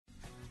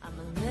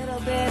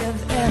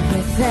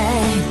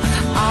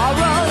everything all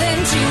roll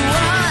into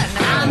one.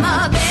 I'm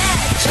a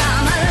bitch,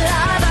 I'm a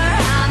lover,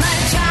 I'm a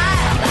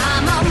child,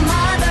 I'm a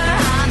mother,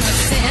 I'm a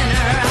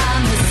sinner,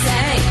 I'm a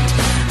saint.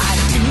 I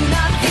do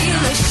not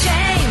feel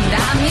ashamed.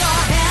 I'm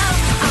your help,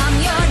 I'm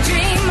your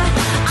dream.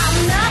 I'm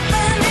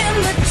nothing in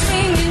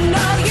between. You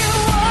know you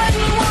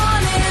wouldn't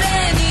want it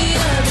any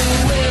other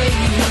way.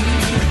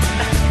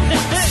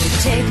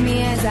 So take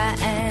me as I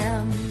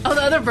am. Oh,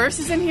 the other verse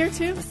is in here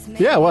too?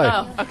 Yeah, why?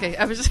 Oh, okay.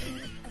 I was just...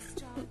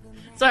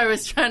 Sorry, I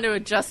was trying to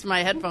adjust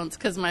my headphones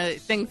because my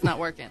thing's not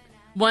working.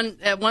 One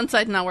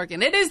side's not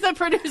working. It is the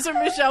Producer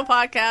Michelle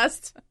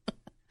podcast.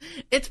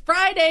 It's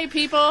Friday,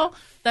 people.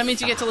 That means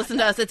you get to listen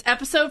to us. It's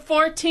episode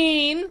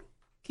 14. Can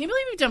you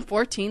believe we've done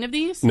 14 of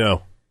these?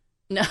 No.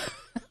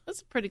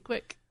 That's pretty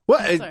quick. Well,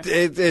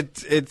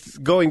 it's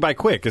going by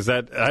quick. Is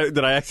that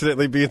did I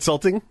accidentally be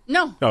insulting?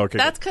 No. Oh, okay.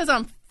 That's because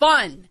I'm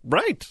fun.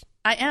 Right.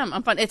 I am.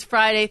 I'm fun. It's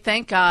Friday.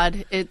 Thank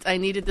God. I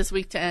needed this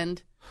week to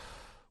end.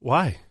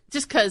 Why?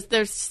 Just because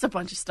there's just a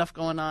bunch of stuff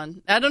going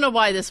on. I don't know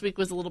why this week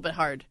was a little bit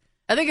hard.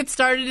 I think it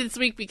started this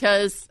week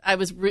because I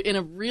was in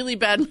a really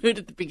bad mood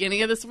at the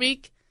beginning of this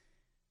week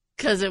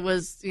because it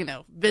was,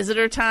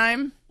 visitor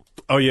time.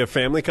 Oh, you have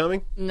family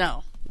coming?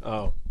 No.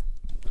 Oh.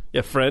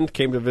 Your friend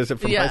came to visit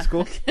from high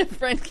school? A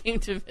friend came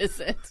to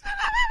visit.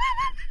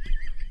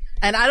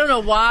 And I don't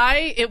know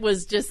why it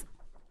was just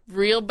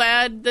real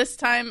bad this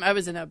time. I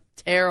was in a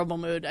terrible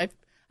mood. I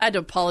had to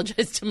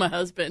apologize to my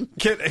husband.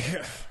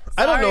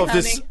 I don't know if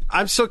honey.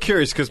 I'm so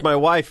curious because my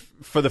wife,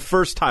 for the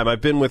first time,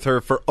 I've been with her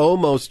for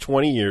almost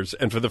 20 years,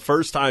 and for the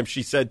first time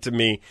she said to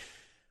me,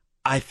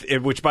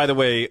 which, by the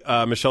way,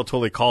 Michelle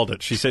totally called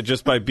it. She said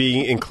just by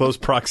being in close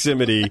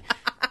proximity,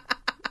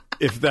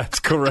 if that's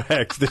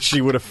correct, that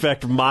she would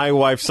affect my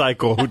wife's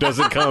cycle, who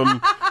doesn't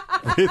come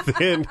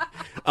within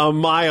a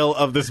mile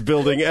of this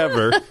building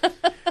ever.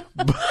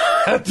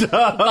 But,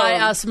 by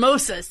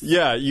osmosis.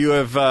 Yeah, you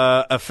have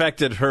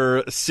affected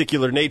her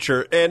secular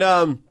nature.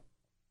 And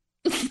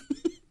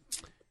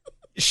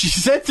she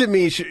said to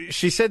me,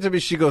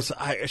 she goes,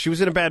 she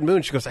was in a bad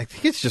mood. She goes, I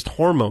think it's just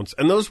hormones.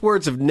 And those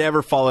words have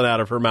never fallen out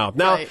of her mouth.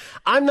 Now, right.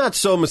 I'm not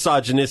so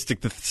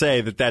misogynistic to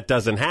say that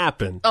doesn't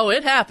happen. Oh,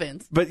 it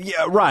happens. But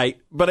yeah, right.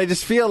 But I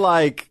just feel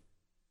like,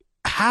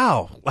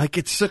 how? Like,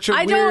 it's such a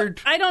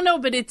weird... I don't know,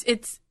 but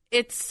it's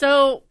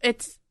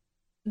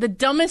the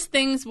dumbest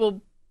things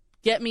will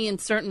get me in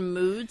certain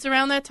moods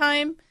around that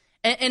time.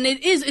 And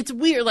it's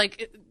weird.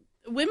 Like,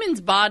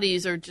 women's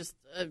bodies are just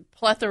a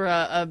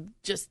plethora of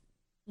just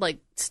like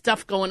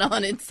stuff going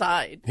on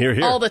inside here.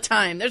 All the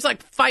time. There's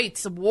like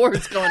fights,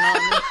 wars going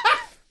on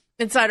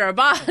inside our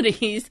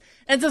bodies.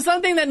 And so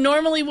something that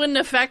normally wouldn't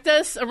affect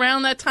us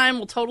around that time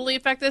will totally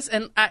affect us.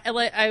 And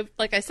I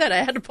like I said, I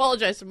had to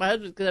apologize to my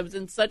husband because I was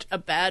in such a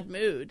bad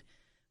mood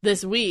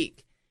this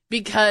week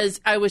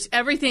because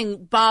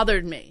everything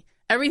bothered me.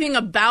 Everything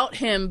about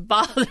him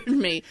bothered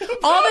me.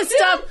 All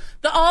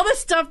the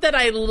stuff that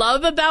I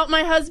love about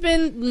my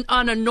husband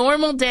on a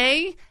normal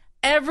day,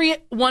 every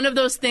one of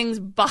those things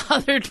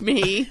bothered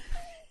me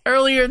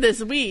earlier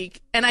this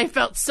week, and I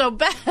felt so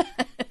bad.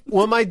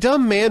 Well, my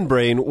dumb man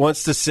brain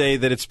wants to say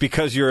that it's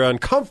because you're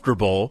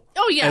uncomfortable.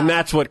 Oh, yeah. And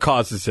that's what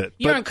causes it.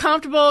 You're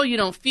uncomfortable, you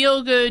don't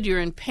feel good,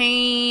 you're in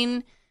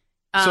pain.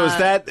 So is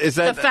that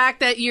the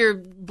fact that you're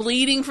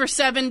bleeding for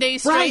 7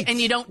 days straight right.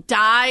 and you don't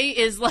die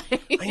is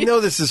like... I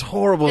know this is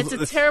horrible. It's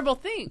a terrible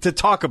thing. To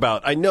talk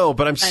about. I know,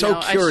 but I'm so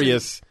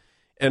curious.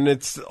 And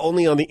it's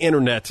only on the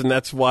internet, and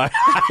that's why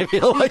I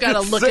feel like you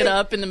got to look it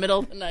up in the middle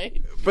of the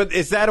night. But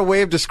is that a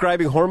way of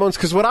describing hormones?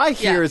 Because what I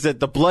hear is that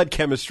the blood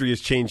chemistry is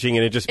changing,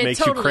 and it just makes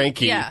you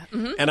cranky. Yeah.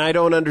 Mm-hmm. And I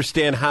don't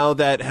understand how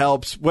that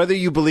helps. Whether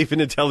you believe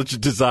in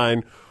intelligent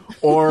design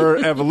or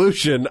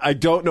evolution, I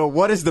don't know.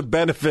 What is the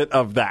benefit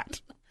of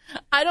that?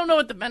 I don't know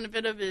what the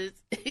benefit of it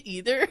is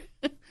either.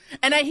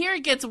 And I hear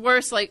it gets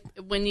worse, like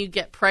when you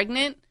get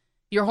pregnant,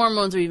 your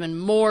hormones are even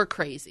more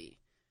crazy.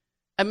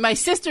 And my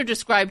sister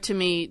described to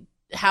me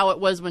how it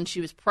was when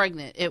she was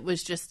pregnant. It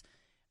was just,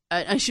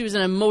 she was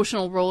an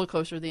emotional roller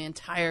coaster the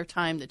entire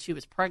time that she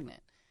was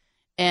pregnant.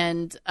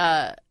 And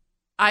I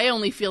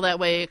only feel that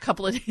way a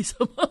couple of days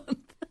a month.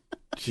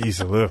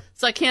 Jeez, Lou.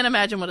 So I can't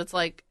imagine what it's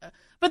like.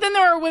 But then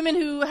there are women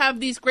who have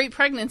these great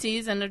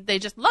pregnancies and they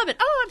just love it.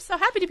 Oh, I'm so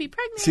happy to be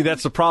pregnant. See,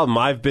 that's the problem.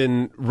 I've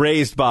been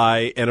raised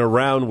by and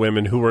around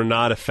women who were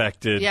not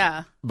affected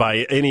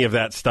by any of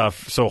that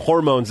stuff. So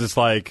hormones is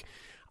like,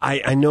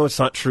 I know it's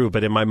not true,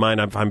 but in my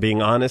mind, if I'm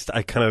being honest,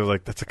 I kind of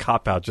like, that's a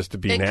cop-out just to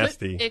be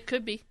nasty. It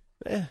could be.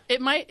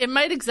 It might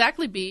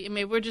exactly be. I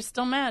mean, we're just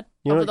still mad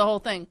over over the whole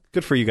thing.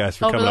 Good for you guys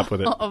for coming up with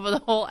it. Over the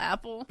whole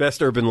apple.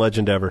 Best urban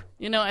legend ever.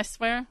 I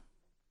swear,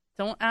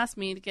 don't ask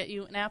me to get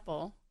you an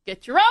apple.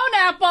 Get your own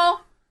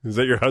apple. Is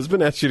that your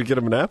husband asked you to get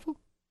him an apple?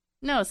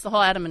 No, it's the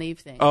whole Adam and Eve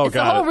thing. Oh, it's the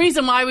got whole it.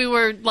 reason why we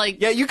were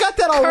Yeah, you got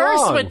that all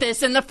cursed wrong. with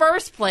this in the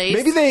first place.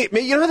 Maybe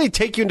you know how they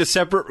take you into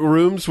separate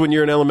rooms when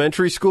you're in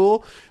elementary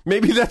school?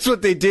 Maybe that's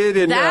what they did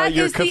in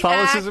your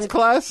Catholicism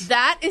class?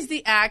 That is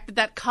the act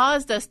that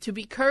caused us to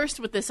be cursed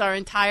with this our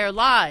entire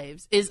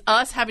lives, is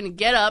us having to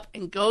get up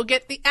and go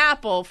get the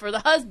apple for the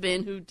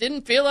husband who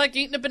didn't feel like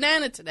eating a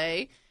banana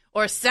today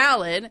or a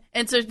salad.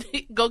 And so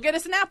go get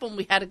us an apple, and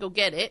we had to go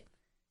get it.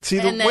 See,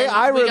 the way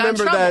I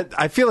remember that,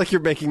 I feel like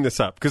you're making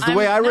this up. Because the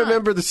way I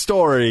remember the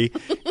story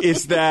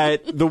is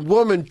that the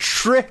woman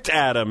tricked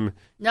Adam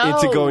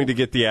into going to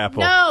get the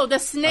apple. No, the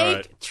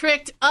snake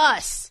tricked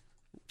us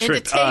into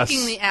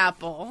taking the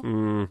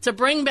apple to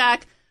bring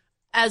back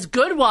as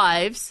good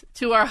wives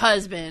to our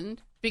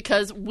husband,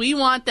 because we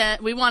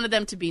wanted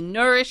them to be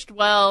nourished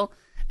well,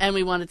 and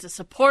we wanted to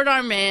support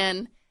our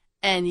man,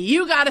 and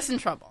you got us in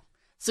trouble.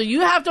 So you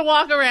have to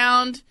walk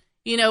around,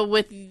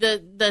 with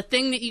the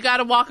thing that you got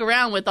to walk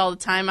around with all the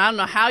time. I don't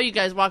know how you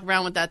guys walk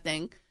around with that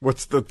thing.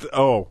 What's the...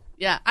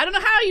 Yeah, I don't know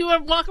how you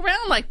would walk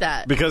around like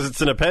that. Because it's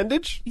an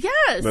appendage?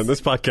 Yes. Man, this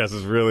podcast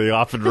is really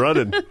off and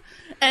running.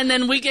 And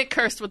then we get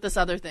cursed with this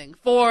other thing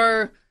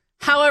for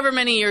however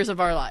many years of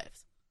our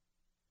lives.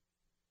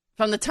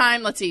 From the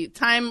time,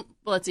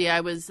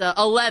 I was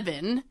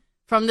 11,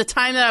 from the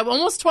time that I was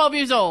almost 12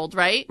 years old,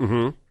 right?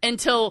 Mm-hmm.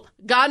 Until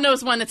God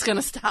knows when it's going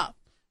to stop.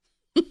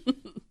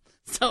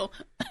 So,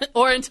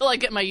 or until I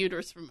get my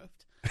uterus removed.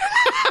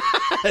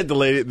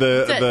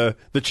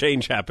 the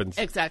change happens.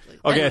 Exactly.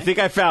 Okay, anyway. I think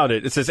I found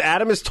it. It says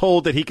Adam is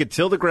told that he could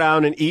till the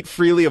ground and eat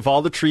freely of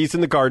all the trees in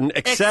the garden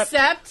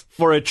except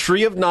for a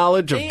tree of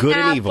knowledge of good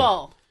and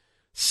evil.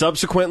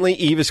 Subsequently,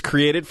 Eve is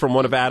created from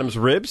one of Adam's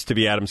ribs to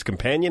be Adam's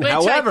companion. Which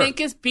However, I think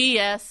is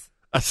BS.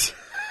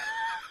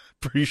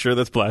 Pretty sure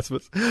that's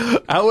blasphemous.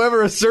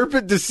 However, a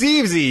serpent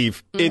deceives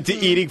Eve into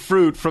eating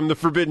fruit from the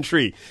forbidden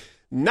tree.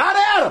 Not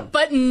Adam!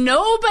 But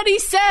nobody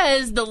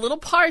says, the little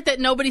part that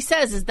nobody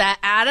says is that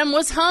Adam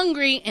was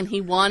hungry and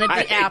he wanted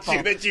the apple.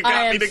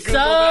 I am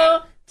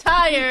so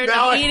tired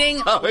of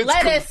eating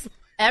lettuce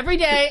every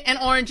day and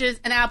oranges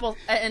and apples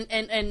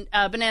and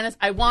bananas.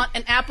 I want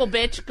an apple,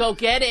 bitch. Go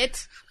get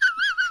it.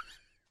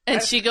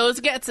 And she goes,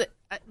 gets it.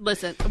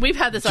 Listen, we've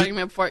had this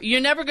argument before. You're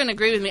never going to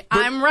agree with me.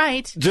 I'm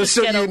right. Just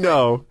so you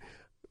know,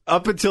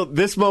 up until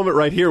this moment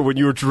right here, when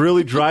you were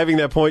really driving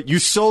that point, you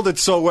sold it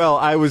so well.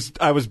 I was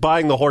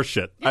buying the horse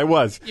shit. I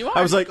was. You are.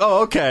 I was like,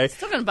 oh, okay.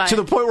 Still gonna buy to it.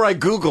 the point where I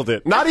Googled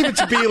it. Not even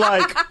to be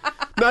like,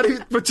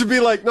 but to be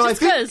like, no, just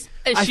because.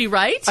 Is she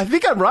right? I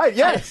think I'm right.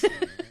 Yes.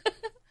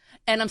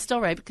 And I'm still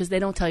right because they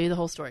don't tell you the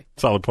whole story.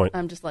 Solid point.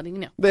 I'm just letting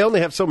you know. They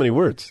only have so many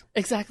words.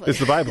 Exactly. It's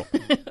the Bible.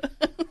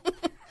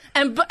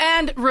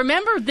 And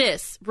remember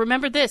this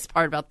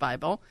part about the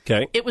Bible.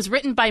 Okay. It was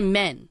written by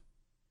men.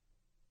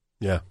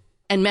 Yeah.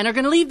 And men are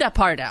going to leave that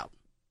part out.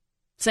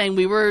 Saying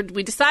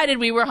we decided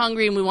we were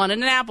hungry and we wanted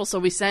an apple, so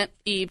we sent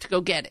Eve to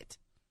go get it.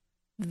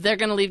 They're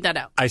going to leave that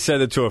out. I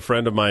said it to a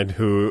friend of mine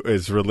who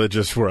is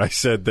religious, where I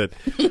said that,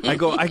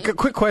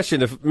 quick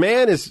question. If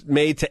man is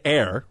made to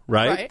err,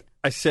 right?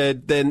 I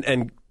said,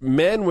 and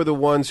men were the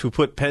ones who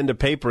put pen to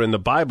paper in the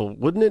Bible,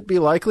 wouldn't it be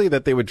likely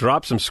that they would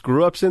drop some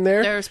screw-ups in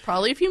there? There's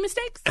probably a few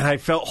mistakes. And I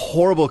felt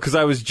horrible because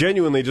I was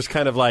genuinely just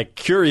kind of like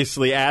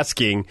curiously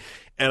asking,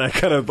 and I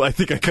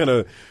think I kind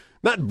of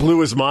not blew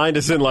his mind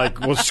as in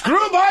like, well,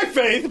 screw my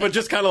faith, but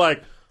just kind of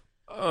like,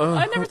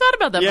 I never thought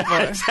about that before.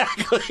 Yeah,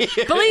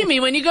 exactly. Believe me,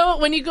 when you go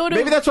to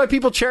maybe that's why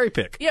people cherry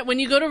pick. Yeah, when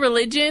you go to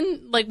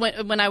religion, like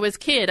when I was a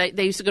kid,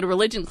 they used to go to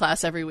religion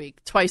class every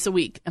week, twice a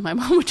week, and my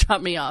mom would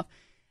drop me off.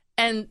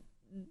 And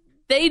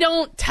they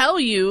don't tell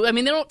you,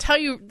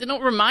 they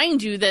don't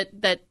remind you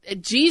that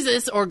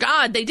Jesus or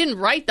God, they didn't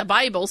write the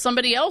Bible.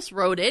 Somebody else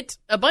wrote it.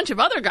 A bunch of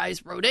other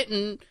guys wrote it,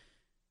 and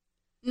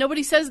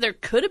nobody says there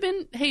could have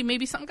been, hey,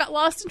 maybe something got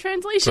lost in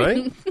translation.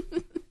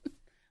 Right?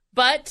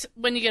 But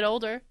when you get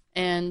older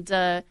and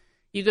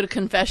you go to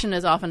confession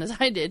as often as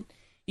I did,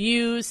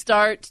 you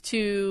start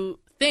to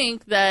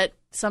think that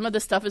some of the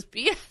stuff is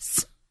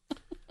BS.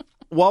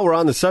 While we're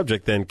on the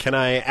subject, then, can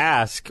I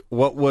ask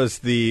what was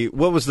the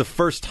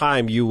first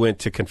time you went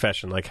to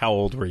confession? Like, how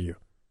old were you?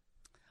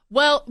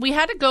 Well, we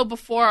had to go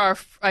before our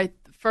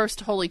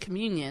first Holy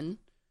Communion.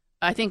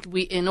 I think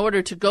in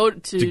order to go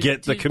to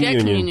get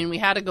communion, we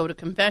had to go to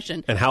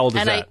confession. And how old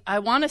is that? I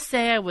want to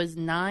say I was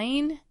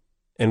 9.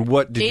 And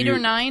what did 8 or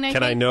 9?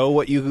 Can I know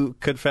what you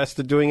confessed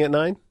to doing at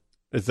 9?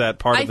 Is that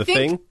part of the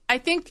thing? I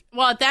think.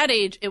 Well, at that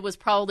age, it was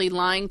probably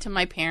lying to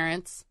my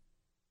parents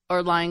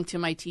or lying to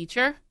my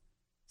teacher.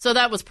 So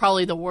that was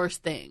probably the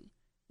worst thing,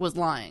 was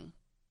lying.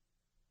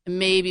 And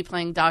maybe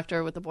playing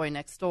doctor with the boy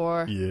next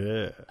door.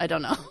 Yeah. I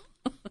don't know.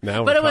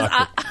 Now but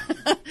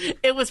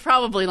it was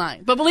probably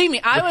lying. But believe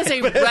me, I was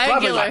a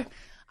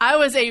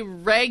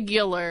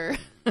regular.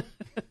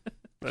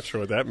 Not sure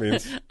what that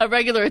means. A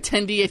regular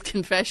attendee at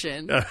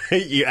confession.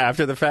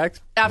 After the fact?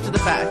 After the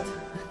fact.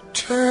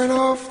 Turn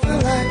off the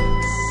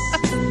lights.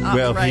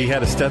 Well, right. he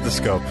had a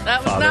stethoscope.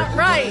 That was Father. not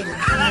right.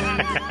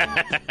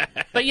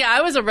 But yeah,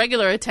 I was a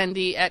regular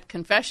attendee at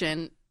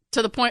confession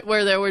to the point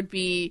where there would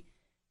be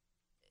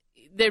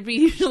there'd be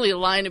usually a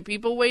line of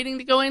people waiting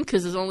to go in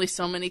because there's only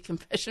so many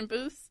confession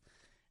booths.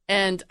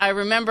 And I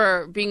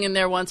remember being in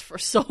there once for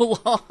so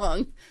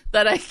long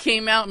that I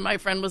came out and my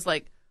friend was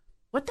like,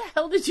 "What the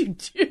hell did you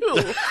do?"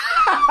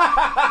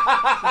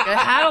 I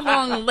had a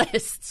long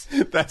list.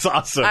 That's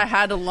awesome. I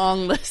had a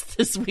long list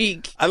this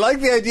week. I like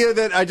the idea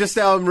that I just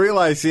now am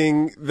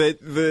realizing that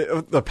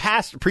the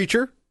past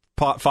preacher,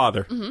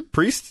 father,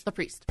 priest, The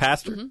priest.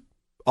 pastor,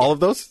 all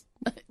of those.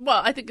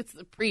 Well, I think it's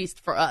the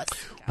priest for us.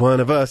 One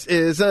of us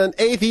is an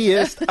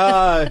atheist.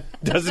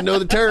 Doesn't know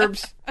the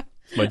terms.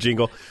 It's my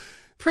jingle.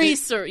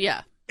 Priests or,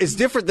 yeah. It's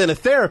different than a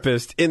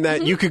therapist in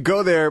that you could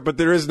go there, but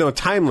there is no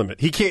time limit.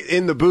 He can't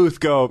in the booth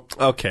go,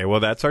 okay, well,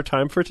 that's our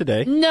time for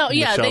today. No,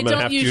 yeah, Michelle, they I'm gonna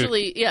don't have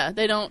usually,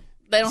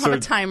 they don't have a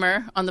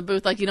timer on the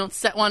booth. Like, you don't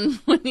set one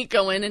when you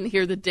go in and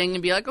hear the ding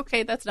and be like,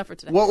 okay, that's enough for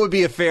today. What would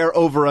be a fair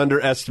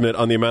over-under estimate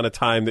on the amount of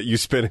time that you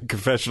spent in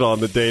confessional on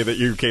the day that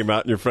you came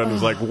out and your friend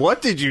was like,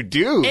 what did you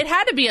do? It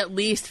had to be at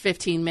least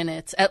 15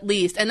 minutes, at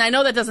least. And I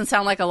know that doesn't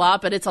sound like a lot,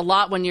 but it's a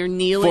lot when you're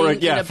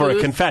kneeling in a for booth.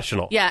 a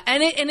confessional. Yeah,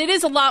 and it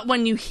is a lot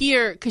when you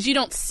hear, because you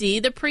don't see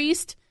the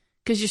priest,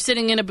 because you're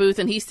sitting in a booth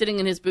and he's sitting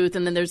in his booth,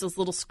 and then there's this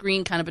little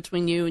screen kind of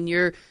between you, and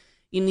you're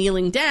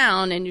kneeling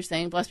down and you're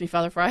saying, "Bless me,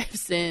 Father, for I have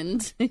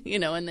sinned,"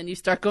 and then you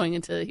start going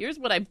into, here's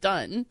what I've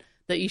done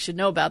that you should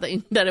know about,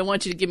 that I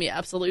want you to give me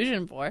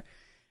absolution for.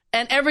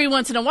 And every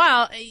once in a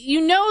while,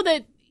 you know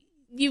that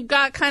you've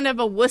got kind of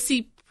a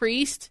wussy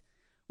priest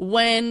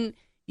when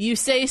you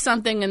say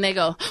something and they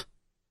go,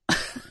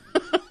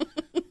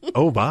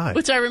 Oh, my.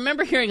 which I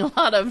remember hearing a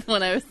lot of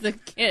when I was a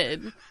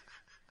kid.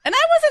 And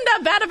I wasn't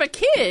that bad of a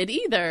kid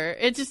either.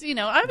 It's just,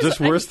 I was Just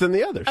worse than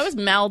the others. I was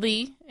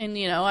mouthy, and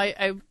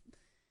I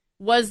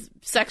was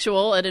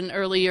sexual at an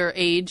earlier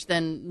age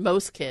than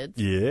most kids.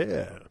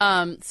 Yeah.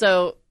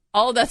 So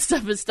all of that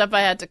stuff is stuff I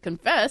had to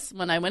confess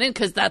when I went in,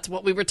 because that's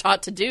what we were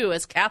taught to do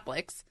as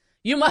Catholics.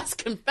 You must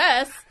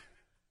confess.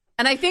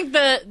 And I think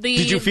the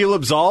Did you feel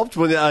absolved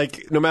when,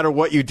 no matter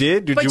what you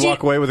did? Did you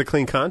walk away with a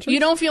clean conscience? You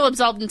don't feel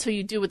absolved until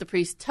you do what the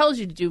priest tells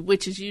you to do,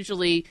 which is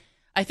usually,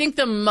 I think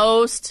the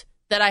most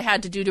that I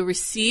had to do to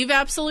receive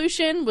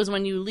absolution was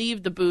when you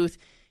leave the booth.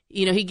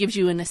 He gives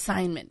you an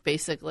assignment,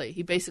 basically.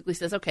 He basically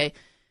says, okay,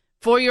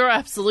 for your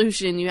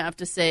absolution, you have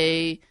to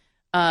say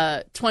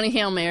 20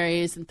 Hail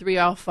Marys and 3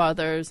 Our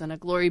Fathers and a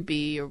Glory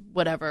Be or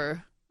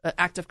whatever,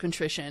 act of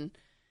contrition.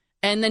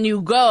 And then you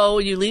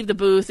leave the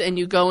booth and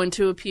you go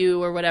into a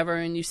pew or whatever,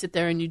 and you sit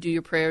there and you do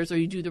your prayers or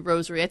you do the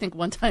rosary. I think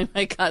one time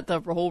I got the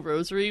whole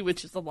rosary,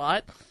 which is a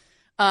lot.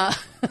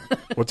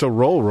 What's a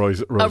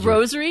rosary? A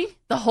rosary?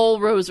 The whole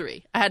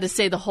rosary. I had to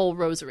say the whole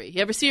rosary.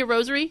 You ever see a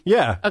rosary?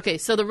 Yeah. Okay,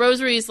 so the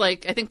rosary is I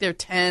think they're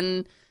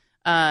 10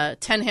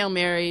 Hail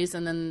Marys,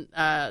 and then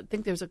I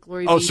think there's a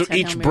Glory Be. Oh, so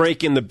each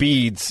break in the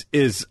beads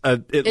leads to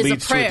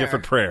a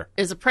different prayer.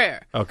 Is a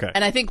prayer. Okay.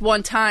 And I think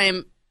one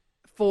time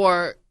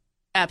for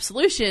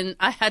absolution,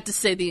 I had to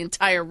say the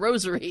entire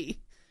rosary,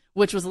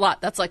 which was a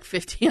lot. That's like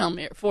 40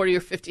 or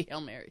 50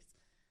 Hail Marys.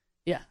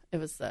 Yeah, it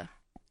was.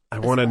 I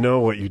want to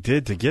know what you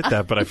did to get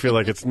that, but I feel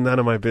like it's none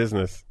of my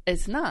business.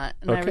 It's not.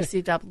 And I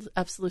received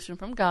absolution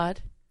from God.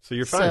 So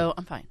you're fine. So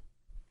I'm fine.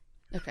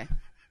 Okay.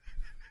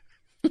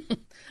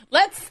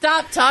 Let's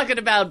stop talking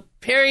about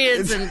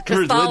periods and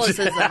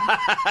Catholicism.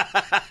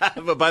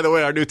 But by the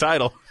way, our new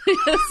title.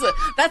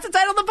 That's the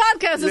title of the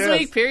podcast this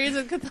week, Periods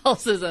and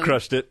Catholicism.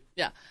 Crushed it.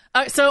 Yeah.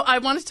 So I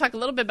wanted to talk a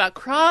little bit about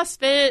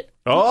CrossFit.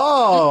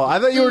 Oh, I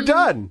thought you were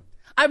done.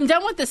 I'm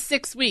done with the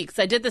 6 weeks.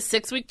 I did the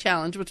 6-week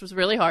challenge, which was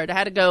really hard. I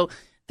had to go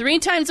 3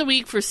 times a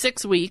week for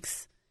 6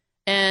 weeks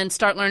and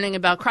start learning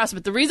about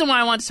CrossFit. The reason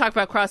why I wanted to talk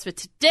about CrossFit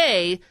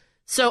today,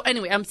 so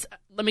anyway,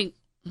 let me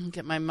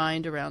get my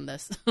mind around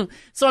this.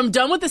 So I'm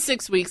done with the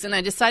 6 weeks, and I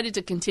decided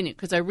to continue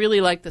because I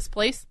really like this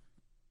place,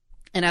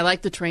 and I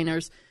like the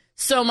trainers.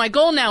 So my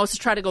goal now is to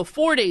try to go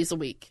 4 days a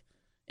week,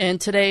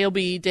 and today will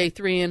be day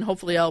 3, and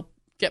hopefully I'll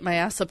get my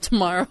ass up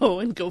tomorrow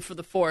and go for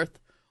the 4th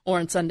or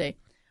on Sunday.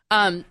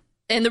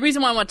 And the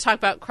reason why I want to talk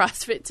about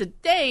CrossFit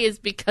today is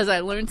because I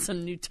learned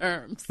some new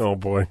terms. Oh,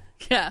 boy.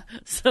 Yeah.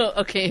 So,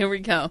 okay, here we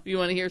go. You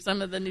want to hear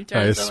some of the new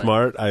terms? I is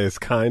smart, I is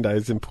kind, I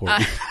is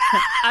important.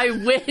 I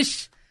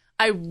wish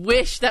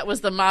that was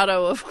the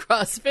motto of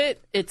CrossFit.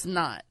 It's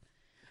not.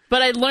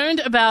 But I learned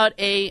about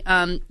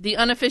the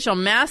unofficial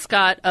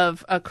mascot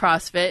of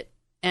CrossFit,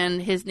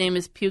 and his name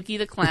is Pukey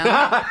the Clown.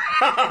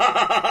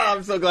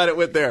 I'm so glad it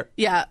went there.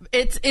 Yeah,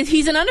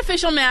 he's an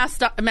unofficial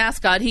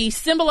mascot. He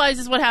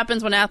symbolizes what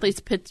happens when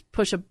athletes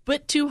push a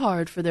bit too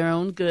hard for their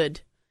own good.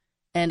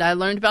 And I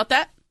learned about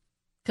that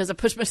because I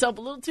pushed myself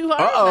a little too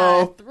hard.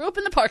 And I threw up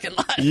in the parking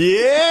lot.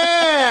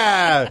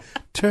 Yeah!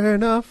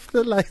 Turn off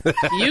the light.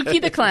 Yuki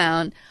the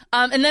Clown.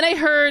 And then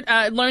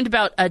I learned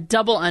about a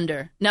double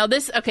under. Now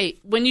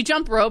when you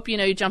jump rope,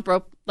 you jump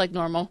rope like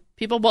normal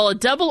people. Well, a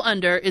double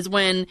under is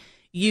when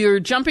you're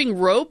jumping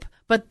rope,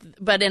 but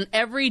in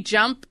every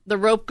jump, the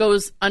rope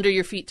goes under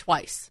your feet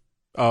twice.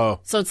 Oh.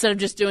 So instead of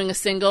just doing a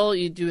single,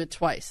 you do it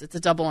twice. It's a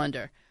double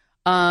under.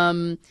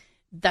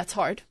 That's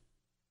hard.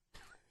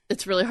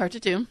 It's really hard to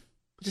do,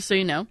 just so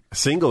you know. A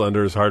single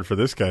under is hard for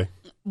this guy.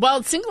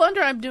 Well, single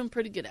under, I'm doing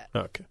pretty good at.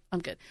 Okay. I'm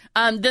good.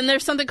 Then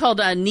there's something called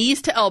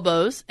knees to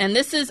elbows. And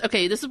this is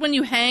when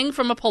you hang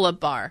from a pull-up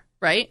bar,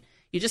 right?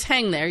 You just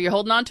hang there. You're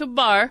holding onto a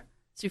bar,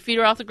 so your feet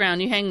are off the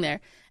ground. You hang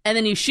there. And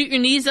then you shoot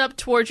your knees up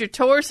towards your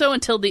torso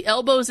until the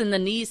elbows and the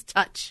knees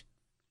touch,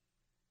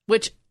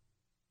 which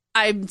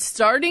I'm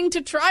starting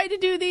to try to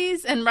do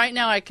these. And right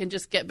now I can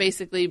just get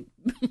basically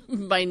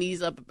my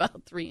knees up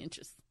about 3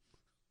 inches.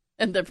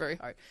 And they're very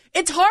hard.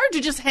 It's hard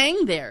to just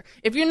hang there.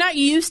 If you're not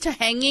used to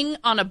hanging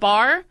on a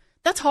bar,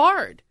 that's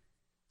hard.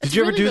 Did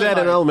you ever do that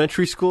in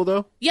elementary school,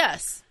 though?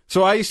 Yes.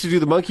 So I used to do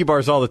the monkey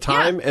bars all the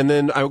time, and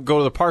then I would go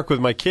to the park with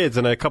my kids,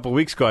 and a couple of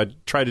weeks ago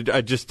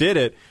I just did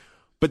it,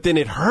 but then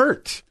it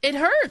hurt. It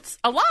hurts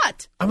a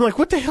lot. I'm like,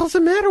 what the hell's the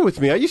matter with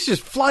me? I used to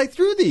just fly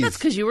through these. That's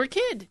because you were a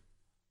kid.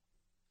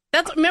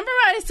 Remember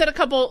I said a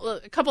couple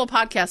of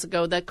podcasts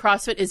ago that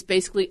CrossFit is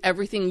basically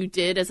everything you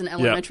did as an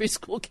elementary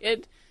school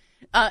kid?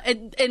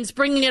 And it's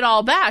bringing it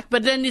all back,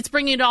 but then it's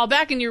bringing it all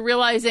back, and you're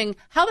realizing,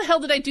 how the hell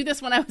did I do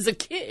this when I was a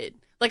kid?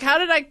 Like, how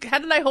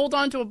did I hold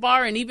on to a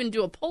bar and even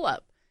do a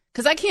pull-up?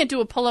 Because I can't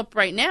do a pull-up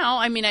right now.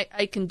 I mean,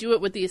 I can do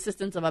it with the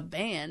assistance of a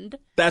band.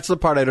 That's the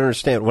part I don't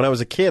understand. When I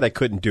was a kid, I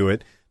couldn't do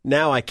it.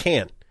 Now I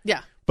can.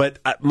 Yeah. But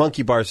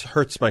monkey bars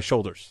hurts my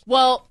shoulders.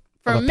 Well,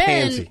 for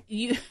men,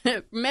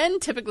 men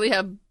typically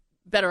have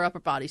better upper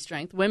body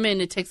strength. Women,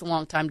 it takes a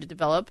long time to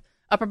develop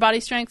upper body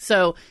strength.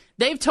 So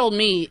they've told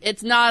me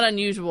it's not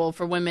unusual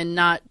for women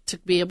not to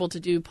be able to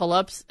do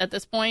pull-ups at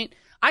this point.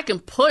 I can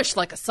push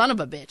like a son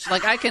of a bitch.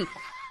 Like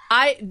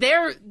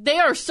they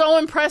are so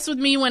impressed with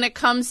me when it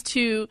comes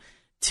to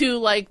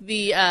like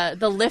the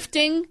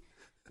lifting.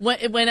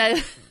 When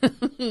I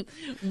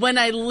when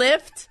I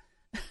lift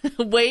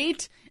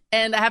weight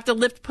and I have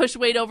to push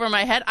weight over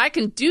my head, I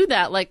can do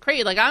that like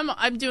crazy. Like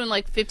I'm doing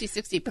like 50,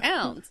 60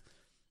 pounds.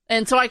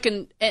 And so I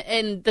can,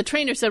 and the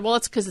trainer said, well,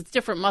 it's because it's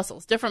different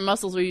muscles. Different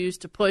muscles are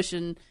used to push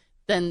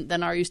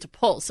than are used to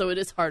pull. So it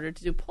is harder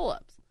to do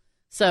pull-ups.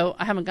 So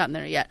I haven't gotten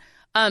there yet.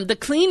 The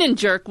clean and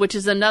jerk, which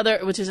is an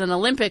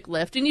Olympic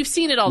lift, and you've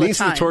seen it all the time. Knees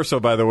to the torso,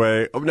 by the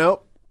way. Oh,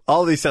 no,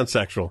 all of these sound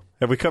sexual.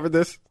 Have we covered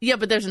this? Yeah,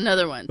 but there's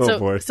another one. Oh,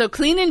 boy. So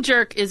clean and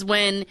jerk is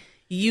when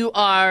you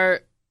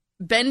are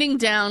bending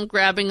down,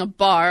 grabbing a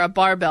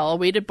barbell, a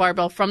weighted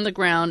barbell from the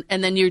ground,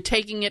 and then you're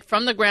taking it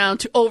from the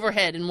ground to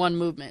overhead in one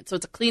movement. So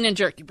it's a clean and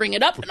jerk. You bring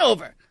it up and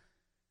over.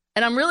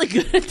 And I'm really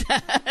good at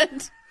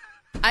that.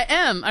 I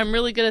am. I'm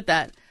really good at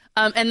that.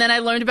 And then I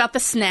learned about the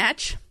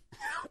snatch.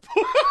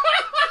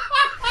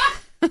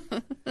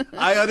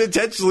 I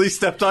unintentionally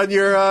stepped on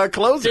your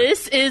closer.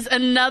 This is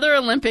another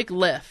Olympic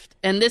lift.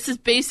 And this is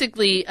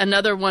basically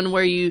another one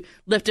where you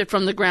lift it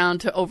from the ground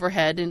to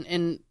overhead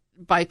and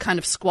by kind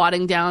of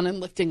squatting down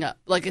and lifting up.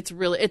 Like it's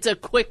a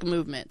quick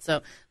movement.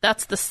 So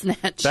that's the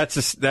snatch.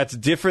 That's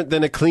different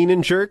than a clean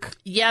and jerk?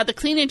 Yeah, the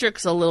clean and jerk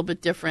is a little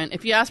bit different.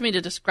 If you ask me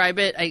to describe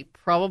it, I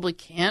probably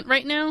can't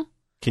right now.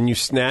 Can you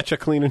snatch a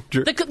clean and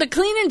jerk? The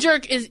clean and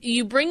jerk is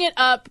you bring it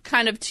up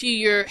kind of to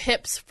your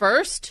hips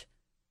first.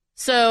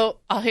 So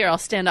I'll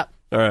stand up.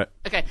 All right.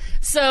 Okay.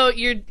 So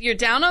you're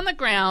down on the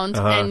ground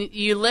and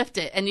you lift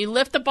it, and you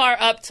lift the bar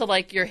up to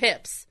like your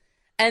hips.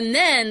 And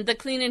then the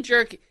clean and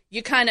jerk,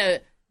 you kind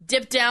of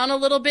dip down a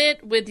little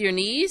bit with your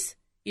knees.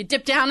 You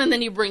dip down and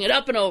then you bring it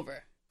up and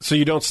over. So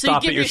you don't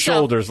stop at your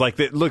shoulders like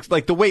it looks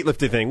like the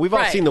weightlifting thing. We've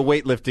all seen the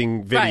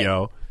weightlifting video.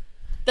 Right.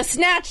 The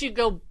snatch, you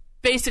go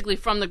basically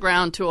from the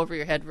ground to over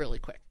your head really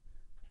quick.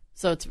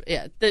 So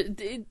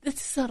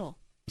it's subtle.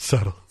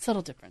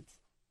 Subtle difference.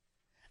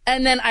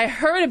 And then I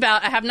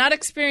have not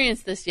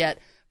experienced this yet,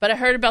 but I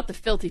heard about the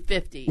Filthy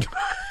 50,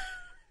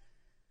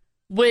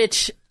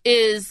 which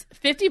is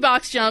 50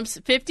 box jumps,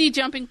 50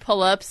 jumping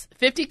pull-ups,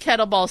 50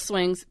 kettlebell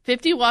swings,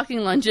 50 walking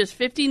lunges,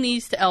 50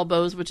 knees to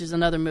elbows, which is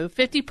another move,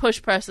 50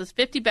 push presses,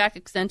 50 back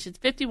extensions,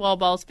 50 wall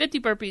balls, 50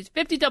 burpees,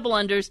 50 double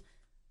unders,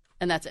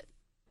 and that's it.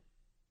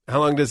 How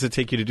long does it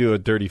take you to do a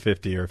dirty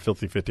 50 or a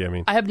filthy 50, I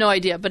mean? I have no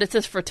idea, but it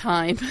says for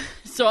time.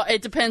 So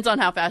it depends on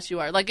how fast you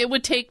are. Like, it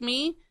would take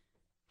me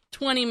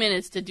 20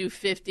 minutes to do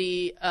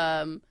 50,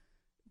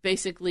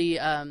 basically,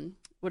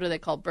 what are they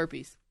called?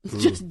 Burpees.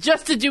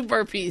 Just to do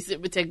burpees,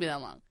 it would take me that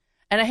long.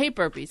 And I hate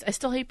burpees. I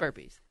still hate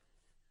burpees.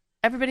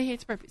 Everybody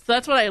hates burpees. So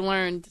that's what I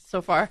learned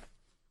so far,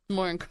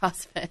 more in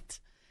CrossFit.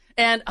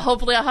 And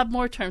hopefully I'll have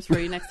more terms for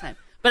you next time.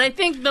 But I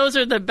think those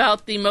are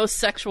about the most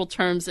sexual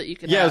terms that you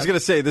can have. Yeah, I was going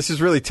to say, this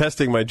is really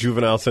testing my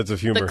juvenile sense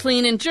of humor. The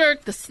clean and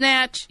jerk, the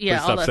snatch.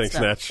 Yeah, all that stuff. Please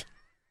stop saying snatch.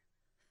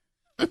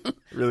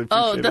 Really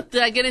appreciate it.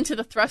 Did I get into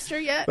the thruster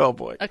yet? Oh,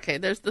 boy. Okay,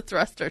 there's the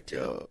thruster,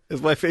 too.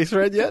 Is my face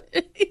red yet?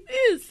 It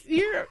is.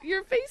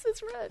 Your face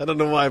is red. I don't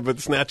know why, but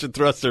snatch and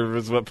thruster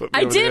was what put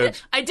me over the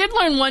edge. I did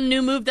learn one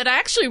new move that I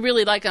actually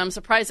really like, and I'm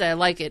surprised that I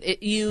like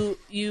it.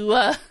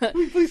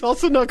 Please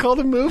also not call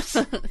them moves?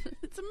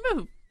 It's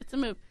a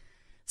move.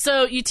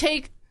 So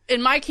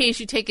in my case,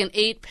 you take an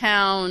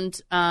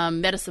 8-pound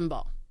medicine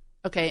ball,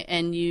 okay,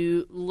 and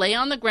you lay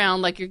on the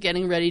ground like you're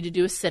getting ready to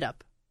do a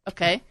sit-up,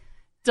 okay?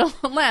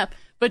 Don't laugh.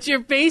 But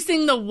you're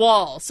facing the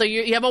wall. So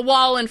you have a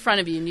wall in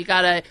front of you, and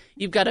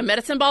you've got a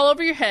medicine ball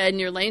over your head, and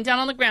you're laying down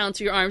on the ground,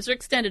 so your arms are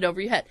extended over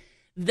your head.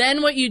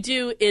 Then what you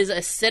do is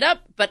a sit-up,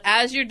 but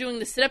as you're doing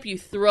the sit-up, you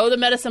throw the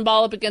medicine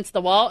ball up against the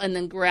wall and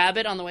then grab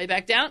it on the way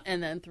back down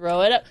and then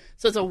throw it up.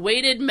 So it's a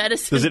weighted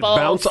medicine ball. Does it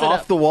bounce sit-up.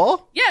 off the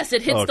wall? Yes,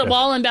 it hits the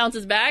wall and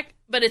bounces back,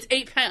 but it's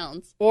 8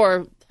 pounds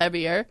or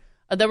heavier.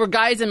 There were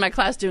guys in my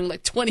class doing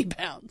like 20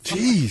 pounds.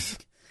 Jeez.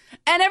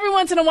 And every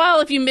once in a while,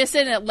 if you miss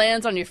it and it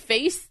lands on your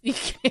face,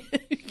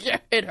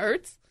 it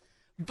hurts.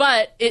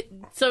 But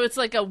so it's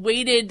like a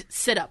weighted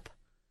sit-up.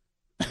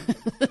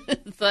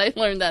 So I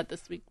learned that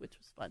this week, which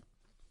was fun.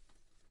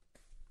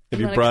 Have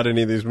you brought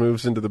any of these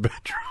moves into the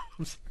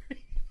bedrooms?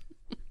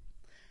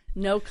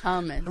 No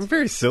comment. I'm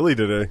very silly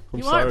today.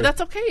 I'm sorry. That's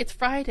okay. It's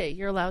Friday.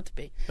 You're allowed to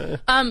be.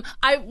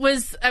 I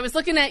was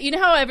looking at, you know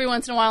how every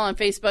once in a while on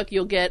Facebook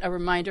you'll get a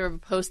reminder of a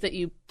post that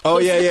you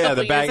posted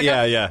the back,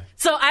 yeah.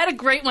 So I had a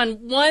great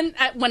one. One,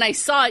 when I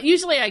saw it,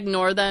 usually I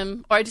ignore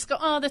them or I just go,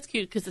 oh, that's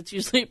cute, because it's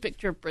usually a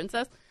picture of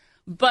Princess.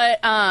 But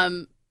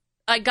I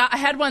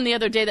had one the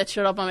other day that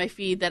showed up on my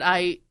feed that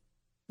I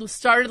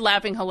started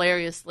laughing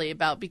hilariously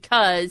about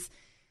because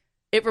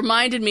it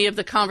reminded me of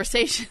the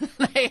conversation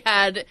I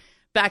had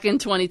back in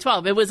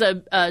 2012. It was a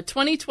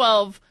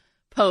 2012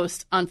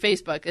 post on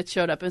Facebook. It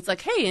showed up. It's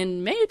like, hey,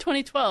 in May of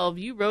 2012,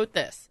 you wrote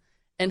this.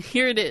 And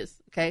here it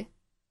is, okay?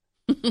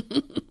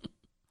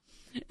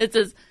 It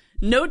says,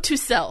 note to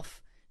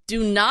self,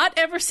 do not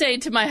ever say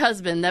to my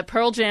husband that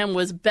Pearl Jam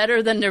was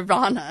better than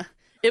Nirvana.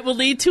 It will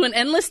lead to an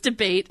endless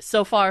debate,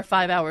 so far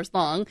 5 hours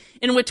long,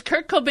 in which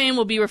Kurt Cobain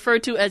will be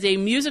referred to as a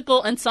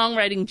musical and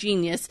songwriting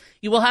genius.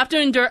 You will have to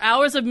endure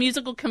hours of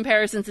musical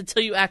comparisons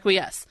until you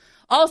acquiesce.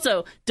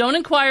 Also, don't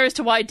inquire as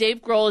to why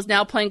Dave Grohl is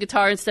now playing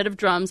guitar instead of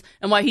drums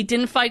and why he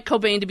didn't fight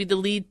Cobain to be the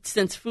lead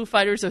since Foo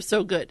Fighters are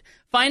so good.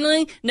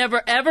 Finally,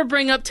 never ever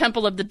bring up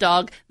Temple of the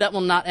Dog. That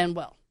will not end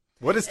well.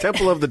 What is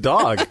Temple of the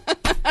Dog?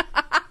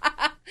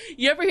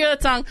 You ever hear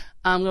that song,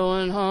 I'm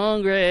going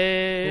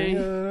hungry?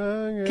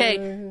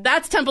 Okay,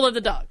 that's Temple of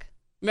the Dog.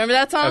 Remember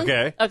that song?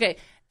 Okay.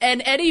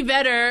 And Eddie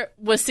Vedder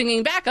was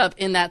singing backup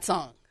in that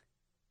song.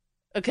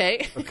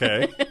 Okay.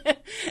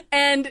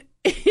 And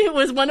it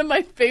was one of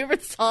my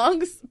favorite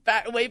songs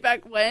way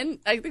back when.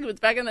 I think it was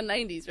back in the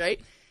 90s, right?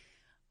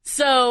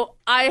 So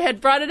I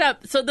had brought it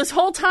up. So this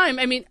whole time,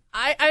 I mean,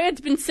 I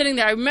had been sitting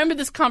there. I remember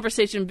this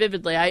conversation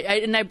vividly.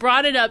 I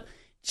brought it up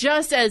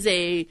just as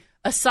a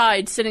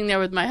aside, sitting there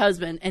with my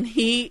husband. And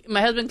my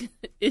husband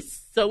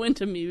is so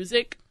into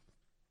music,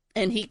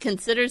 and he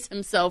considers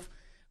himself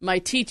my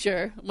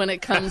teacher when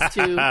it comes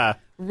to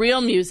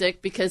real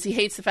music because he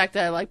hates the fact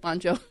that I like Bon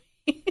Jovi.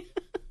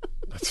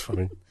 That's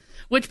funny.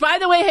 Which, by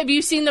the way, have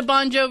you seen the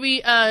Bon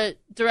Jovi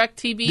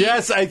DirecTV?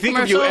 Yes, I think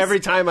of you every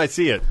time I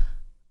see it.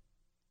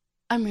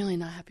 I'm really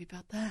not happy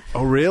about that.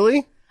 Oh,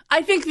 really?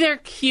 I think they're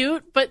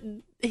cute, but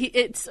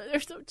they're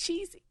so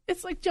cheesy.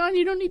 It's like, John,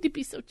 you don't need to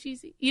be so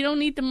cheesy. You don't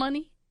need the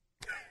money.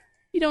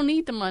 You don't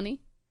need the money.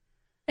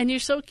 And you're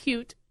so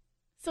cute,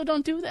 so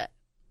don't do that.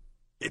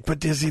 But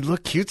does he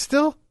look cute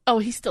still? Oh,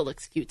 he still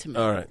looks cute to me.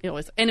 All right.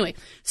 Anyway,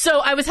 so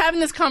I was having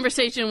this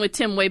conversation with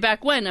Tim way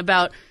back when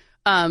about...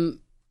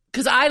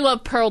 because I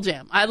love Pearl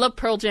Jam. I love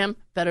Pearl Jam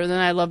better than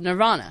I love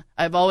Nirvana.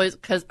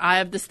 Because I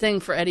have this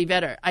thing for Eddie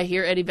Vedder. I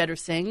hear Eddie Vedder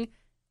sing,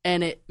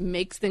 and it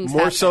makes things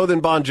more happen. so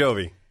than Bon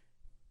Jovi.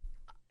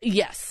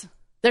 Yes,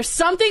 there's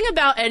something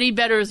about Eddie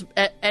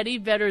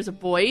Vedder's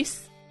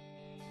voice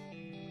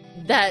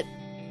that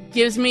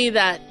gives me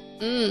that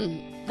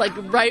like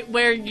right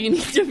where you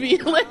need to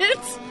feel it.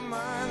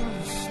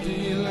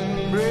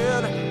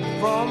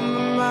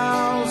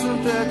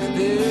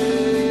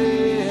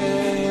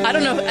 I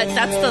don't know.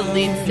 That's the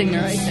lead singer,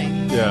 I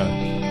think.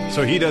 Yeah.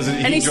 So he doesn't.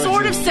 And he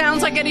sort of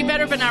sounds like Eddie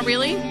Vedder, but not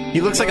really.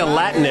 He looks like a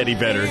Latin Eddie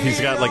Vedder.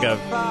 He's got like a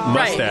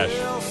mustache.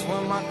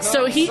 Right.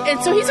 So he's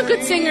a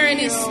good singer, and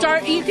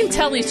you can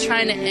tell he's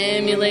trying to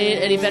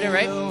emulate Eddie Vedder,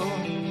 right?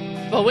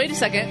 Well, wait a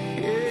second.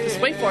 Just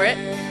wait for it.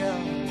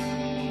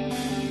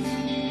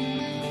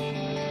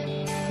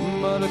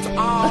 But it's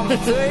on the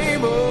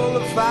table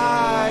of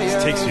fire.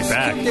 This takes me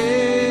back.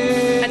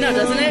 I know,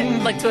 doesn't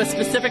it? Like to a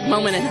specific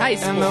moment in high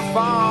school. And the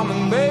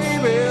farming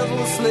babies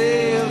will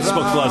slave. Smoked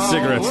a lot of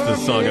cigarettes to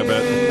this song, I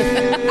bet.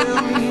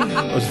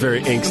 It was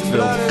very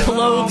angst-filled.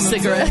 Clove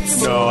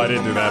cigarettes. No, I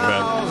didn't do that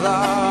bad.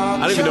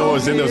 I don't even know what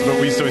was in those, but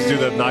we used to always do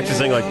the obnoxious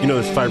thing, like,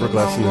 there's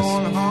fiberglass in this.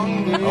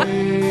 Oh.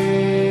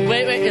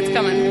 Wait, it's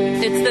coming.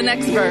 It's the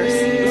next verse.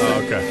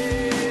 Oh, okay.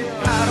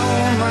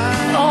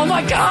 Oh,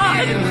 my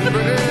God!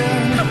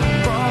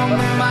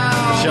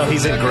 Michelle,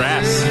 he's in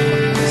grass,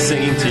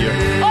 singing to you.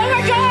 Oh,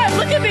 my God!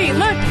 Look at me!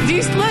 Look!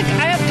 Look!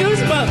 I have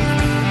goosebumps!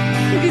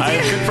 I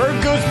have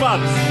confirmed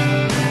goosebumps!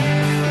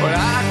 But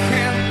I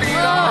can't be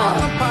on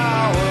the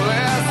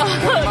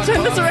power.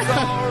 Turn this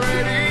around.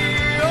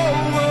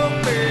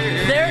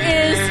 There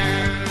is...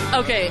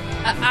 Okay,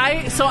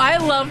 I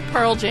love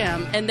Pearl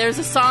Jam, and there's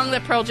a song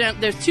that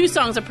there's two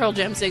songs that Pearl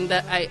Jam sing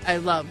that I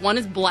love. One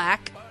is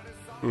Black,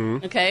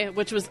 okay,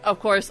 which was, of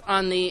course,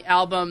 on the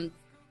album...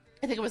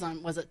 I think it was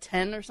on, was it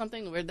 10 or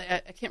something? Where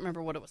I can't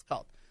remember what it was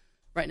called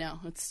right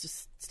now. It's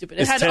just stupid.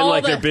 It's 10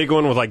 like their big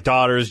one with like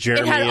Daughters,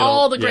 Jeremy. It had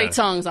all the great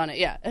songs on it,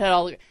 yeah. It had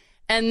all the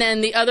And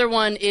then the other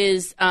one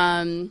is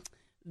what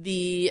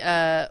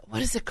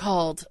is it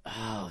called?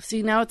 Oh,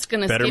 see, now it's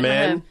going to Better escape my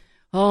Man? head.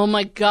 Oh,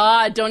 my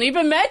God. Don't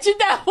even mention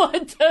that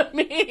one to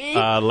me.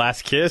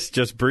 Last Kiss,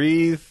 Just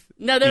Breathe.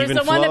 No, there was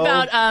Even the one Flow?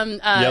 about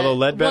Yellow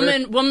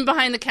Ledbetter? woman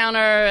behind the counter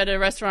at a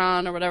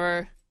restaurant or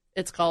whatever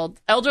it's called.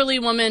 Elderly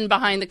woman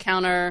behind the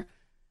counter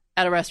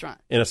at a restaurant.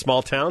 In a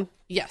Small Town?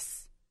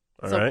 Yes.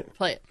 All So right.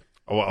 play it.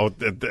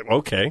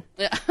 Okay.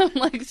 Yeah, I'm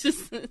like,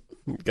 just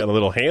Got a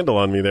little handle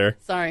on me there.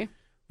 sorry.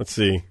 Let's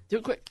see. Do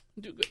it quick.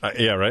 Do it quick.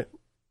 Yeah, right?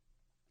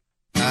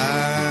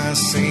 I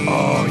seem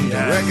to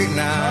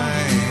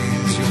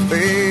recognize your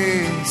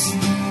face.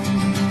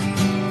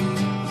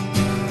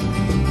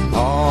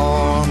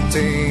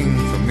 Haunting,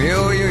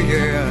 familiar,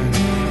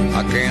 yeah.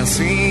 I can't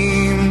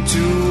seem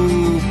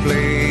to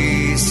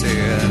place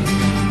it.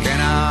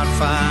 Cannot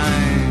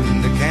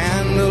find the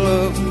candle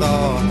of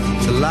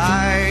thought to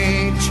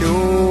light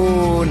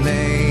your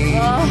name.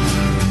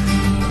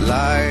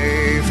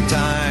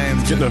 Lifetime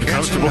Getting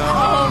uncomfortable.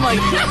 Oh, my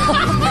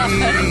God.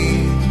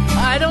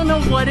 I don't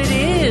know what it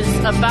is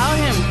about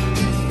him.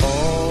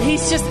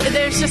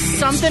 There's just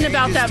something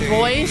about that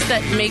voice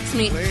that makes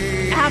me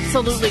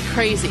absolutely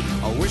crazy.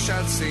 I wish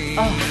I'd seen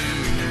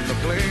the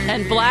play.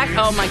 And Black,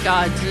 oh my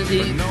God,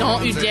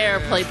 don't you dare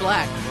play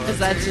Black, because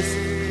that's just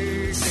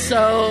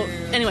so.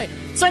 Anyway,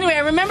 I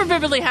remember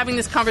vividly having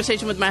this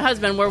conversation with my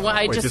husband where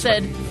I Wait, just this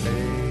said,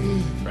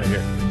 one. Right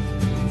here.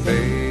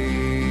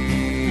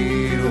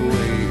 Fade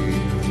away.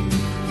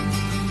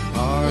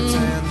 Hearts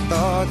and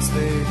thoughts,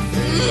 they fade.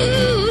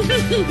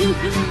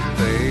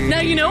 now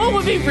you know what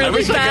would be I really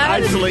wish I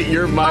bad? could isolate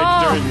your mind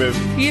Oh, during this.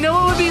 You know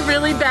what would be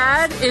really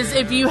bad is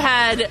if you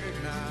had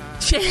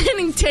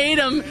Channing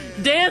Tatum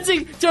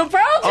dancing to Pearl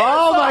Jam.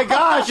 Oh my song.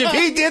 gosh! If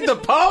he did the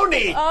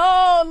pony,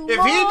 Oh, if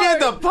he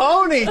did the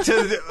pony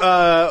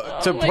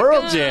to my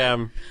Pearl God.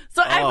 Jam,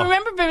 So I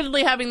remember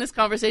vividly having this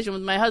conversation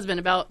with my husband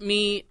about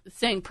me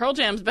saying Pearl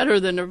Jam's better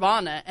than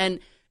Nirvana, and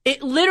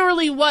it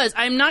literally was.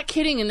 I'm not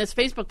kidding. In this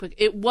Facebook book,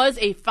 it was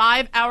a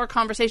 5-hour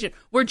conversation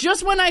where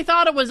just when I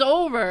thought it was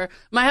over,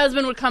 my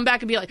husband would come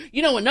back and be like,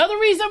 "You know, another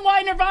reason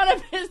why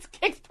Nirvana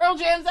kicks Pearl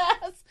Jam's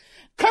ass."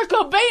 Kurt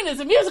Cobain is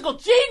a musical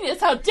genius.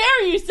 How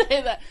dare you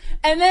say that?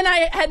 And then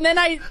I I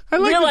like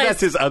realized that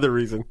that's his other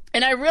reason.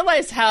 and I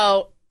realized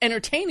how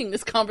entertaining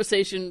this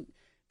conversation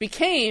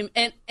became,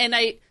 and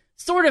I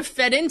sort of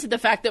fed into the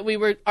fact that we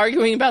were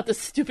arguing about this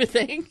stupid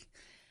thing,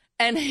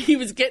 and he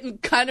was getting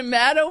kind of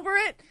mad over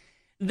it.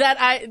 That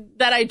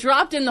I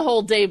dropped in the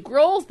whole Dave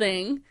Grohl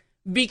thing.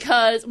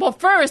 Because, well,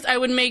 first I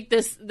would make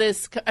this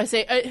I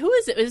say, who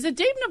is it? Is it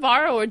Dave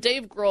Navarro or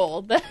Dave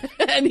Grohl?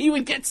 And he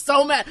would get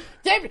so mad.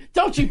 Dave,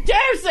 don't you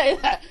dare say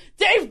that.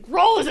 Dave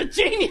Grohl is a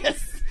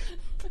genius.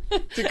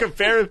 To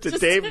compare him to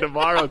Dave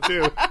Navarro,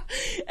 too.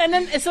 And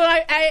then, so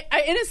I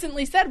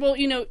innocently said, well,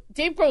 you know,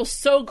 Dave Grohl's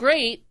so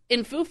great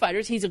in Foo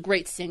Fighters. He's a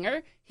great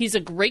singer. He's a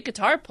great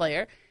guitar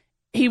player.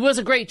 He was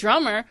a great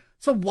drummer.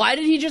 So why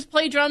did he just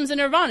play drums in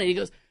Nirvana? He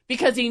goes,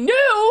 because he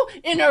knew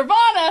in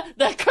Nirvana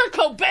that Kurt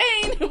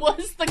Cobain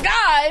was the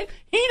guy.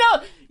 He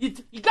knows. You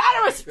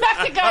gotta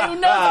respect the guy who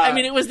knows. I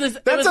mean, it was this.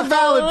 That's a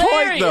valid point,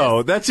 hilarious.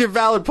 though. That's your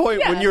valid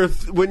point. Yeah.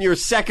 When your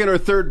second or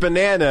third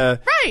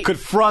banana Right. could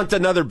front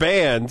another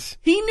band.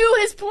 He knew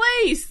his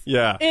place.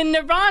 Yeah. In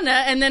Nirvana,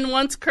 and then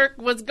once Kirk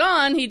was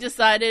gone, he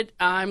decided,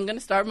 I'm going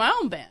to start my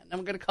own band.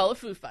 I'm going to call it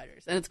Foo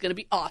Fighters, and it's going to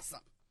be awesome.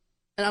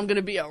 And I'm going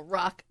to be a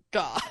rock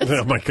god.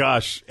 Oh my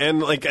gosh! And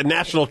like a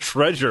national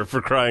treasure,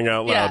 for crying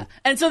out loud. Yeah.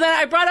 And so then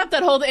I brought up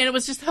that whole thing, and it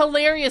was just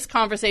hilarious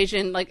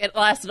conversation. Like, it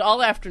lasted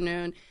all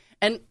afternoon.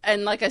 And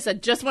like I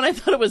said, just when I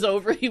thought it was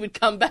over, he would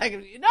come back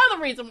and, you know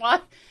the reason why.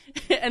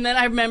 And then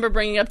I remember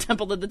bringing up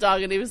Temple of the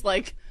Dog, and he was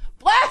like,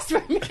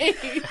 blasphemy!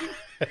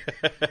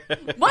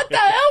 What the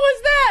hell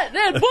was that? They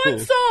had one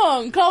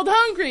song called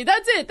Hungry.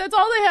 That's it. That's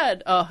all they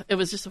had. Oh, it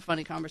was just a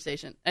funny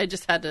conversation. I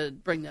just had to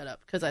bring that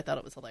up because I thought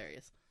it was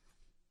hilarious.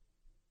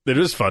 It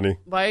is funny.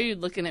 Why are you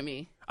looking at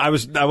me? I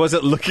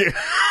wasn't looking.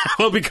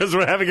 Well, because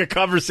we're having a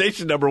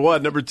conversation. Number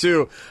one. Number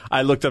two,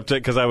 I looked up to it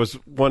because I was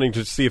wanting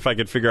to see if I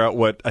could figure out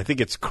what I think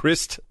it's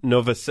Krist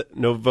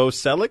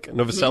Novoselic,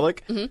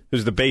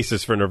 who's the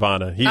bassist for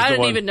Nirvana. He's I the didn't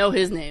one. even know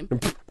his name.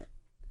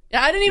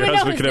 Yeah, I didn't even Your know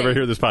husband his could name. never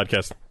hear this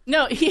podcast.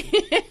 No, he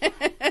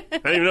I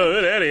didn't even know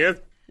who that is.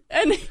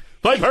 and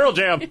Play Pearl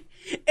Jam.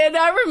 and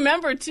I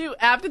remember too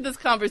after this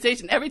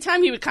conversation, every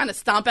time he would kind of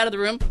stomp out of the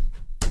room,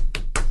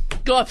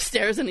 go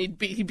upstairs, and he'd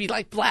be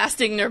like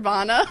blasting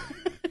Nirvana.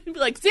 He'd be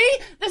like, "See,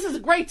 this is a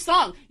great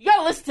song. You got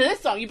to listen to this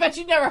song. You bet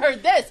you never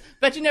heard this.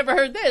 Bet you never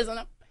heard this." And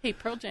I'm, hey,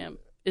 Pearl Jam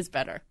is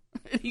better.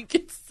 He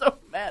gets so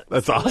mad. It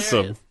was That's awesome.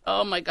 hilarious.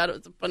 Oh my God, it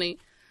was funny.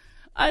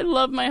 I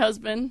love my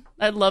husband.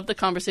 I love the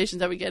conversations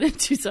that we get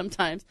into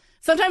sometimes.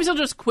 Sometimes he'll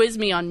just quiz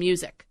me on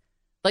music.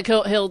 Like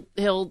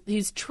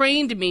he's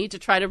trained me to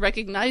try to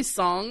recognize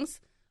songs,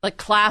 like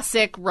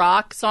classic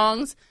rock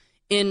songs,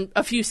 in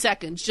a few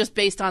seconds, just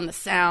based on the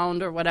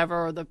sound or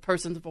whatever, or the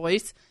person's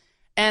voice.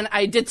 And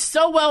I did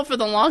so well for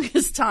the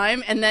longest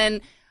time. And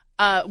then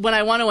when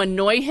I want to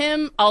annoy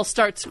him, I'll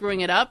start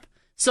screwing it up.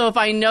 So if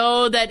I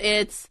know that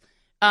it's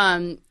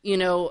Led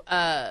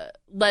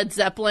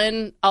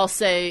Zeppelin, I'll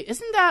say,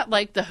 isn't that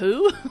like The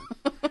Who?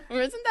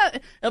 Or isn't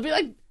that, it'll be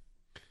like,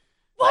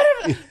 what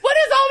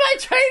has all my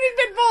training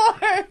been for?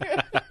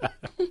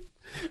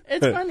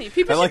 It's funny.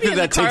 People I like should be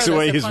that in the car takes with us.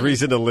 away They're his funny.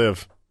 reason to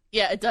live.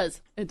 Yeah, it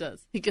does. It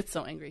does. He gets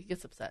so angry. He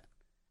gets upset.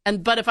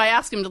 But if I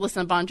ask him to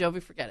listen to Bon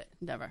Jovi, forget it.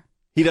 Never.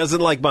 He doesn't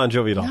like Bon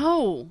Jovi at all.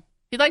 No.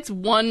 He likes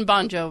one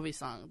Bon Jovi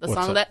song. The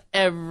What's song that? that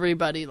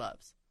everybody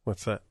loves.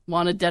 What's that?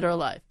 Wanted Dead or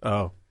Alive.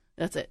 Oh.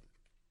 That's it.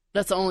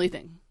 That's the only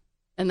thing.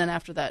 And then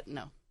after that,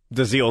 no.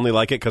 Does he only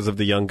like it because of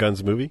the Young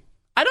Guns movie?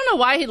 I don't know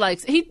why he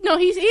likes it.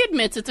 He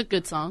admits it's a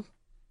good song.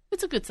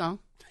 It's a good song.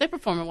 They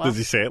perform it well. Does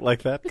he say it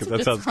like that? Because It's a that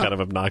good sounds song. kind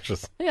of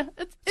obnoxious. Yeah,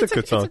 it's a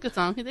good song. It's a good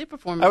song. They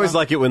perform it I always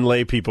well. like it when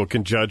lay people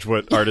can judge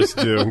what artists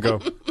do and go,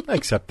 I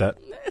accept that.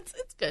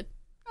 It's good.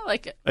 I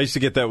like it. I used to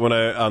get that when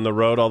I on the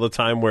road all the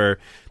time where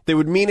they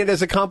would mean it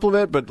as a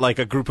compliment, but like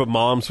a group of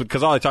moms would,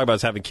 because all I talk about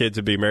is having kids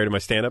and being married to my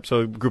stand-up,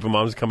 so a group of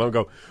moms would come up and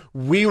go,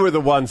 we were the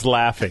ones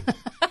laughing.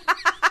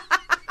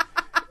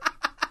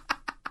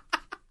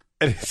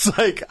 And it's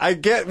like, I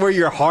get where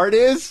your heart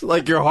is.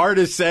 Like, your heart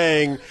is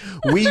saying,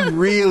 we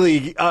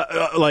really,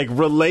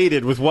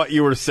 related with what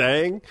you were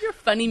saying. You're a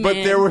funny man. But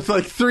there were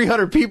like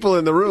 300 people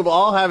in the room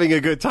all having a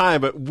good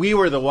time, but we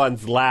were the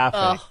ones laughing.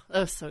 Oh, that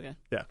was so good.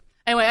 Yeah.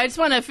 Anyway, I just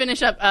want to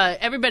finish up.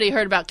 Everybody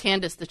heard about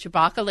Candace, the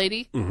Chewbacca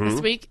lady, this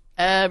week.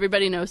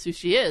 Everybody knows who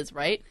she is,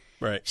 right?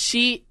 Right.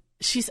 She's.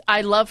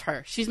 I love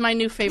her. She's my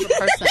new favorite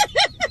person.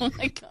 Oh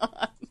my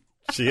god.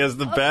 She has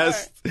the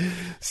best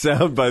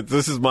sound bites.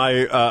 This is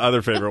my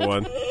other favorite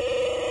one.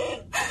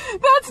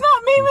 That's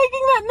not me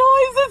making that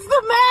noise. It's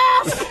the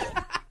mask.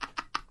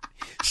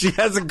 She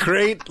has a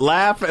great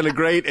laugh and a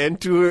great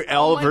end to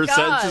all of my her God.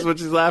 sentences when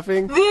she's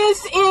laughing.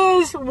 This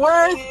is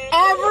worth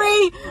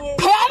every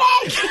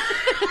penny.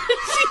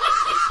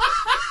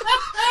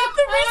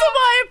 The reason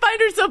why I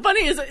find her so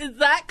funny is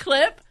that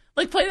clip.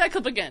 Like, play that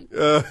clip again.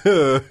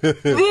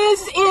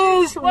 This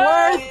is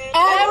worth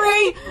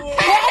every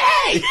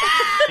penny.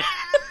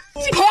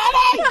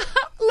 Penny.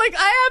 Like,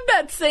 I have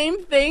that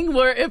same thing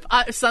where if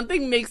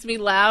something makes me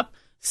laugh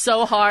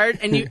so hard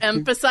and you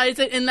emphasize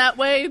it in that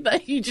way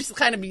that you just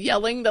kind of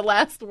yelling the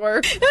last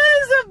word. This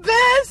is the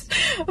best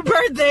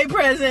birthday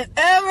present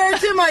ever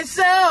to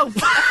myself.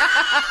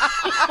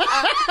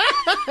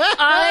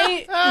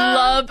 I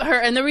love her.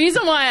 And the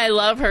reason why I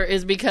love her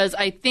is because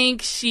I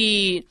think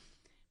she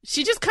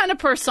just kind of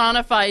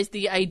personifies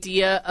the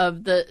idea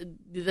of the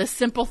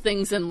simple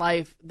things in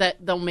life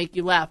that they'll make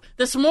you laugh.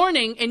 This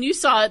morning, and you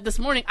saw it this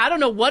morning, I don't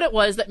know what it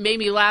was that made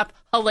me laugh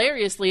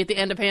hilariously at the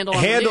end of Handle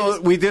on the News.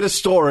 We did a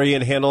story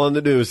in Handle on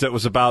the News that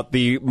was about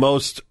the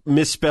most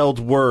misspelled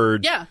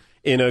word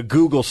in a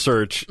Google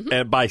search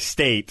by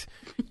state.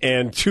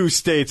 And 2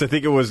 states, I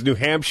think it was New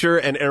Hampshire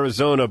and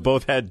Arizona,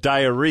 both had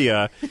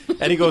diarrhea.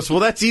 And he goes, well,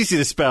 that's easy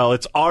to spell.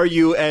 It's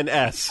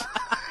RUNS.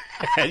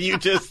 And you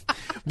just,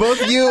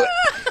 both you,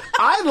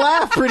 I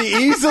laugh pretty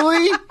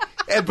easily,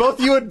 and both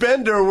you and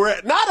Bender were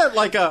not at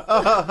like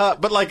a,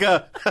 but like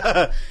a,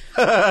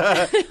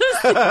 like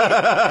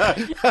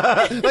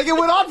it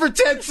went on for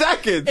 10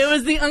 seconds. It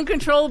was the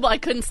uncontrollable. I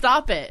couldn't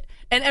stop it.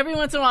 And every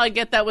once in a while I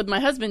get that with my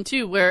husband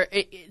too, where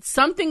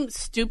something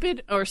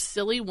stupid or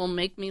silly will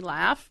make me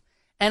laugh,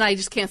 and I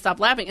just can't stop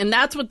laughing. And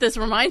that's what this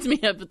reminds me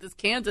of with this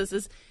Kansas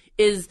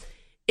is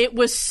it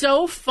was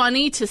so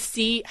funny to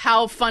see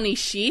how funny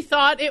she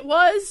thought it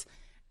was,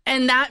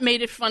 and that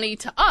made it funny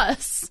to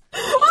us.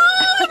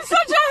 Oh, I'm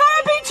such a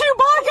happy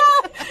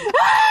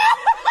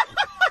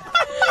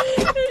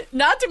Chewbacca.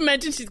 Not to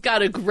mention she's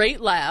got a great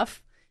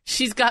laugh.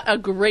 She's got a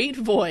great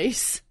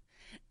voice.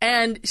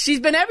 And she's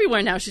been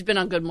everywhere now. She's been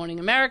on Good Morning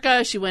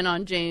America. She went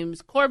on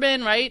James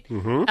Corbin, right?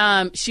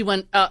 Mm-hmm. She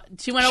went over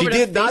to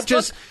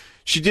Facebook.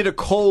 She did a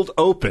cold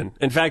open.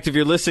 In fact, if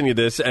you're listening to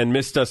this and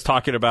missed us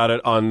talking about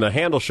it on the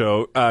Handle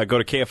Show, go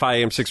to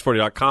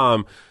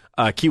KFIAM640.com,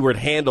 keyword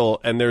Handle,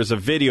 and there's a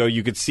video.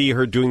 You could see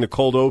her doing the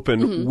cold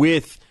open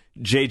with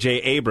J.J.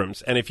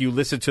 Abrams. And if you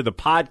listen to the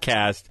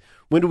podcast,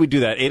 when do we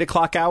do that? 8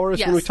 o'clock hour is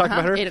when we talk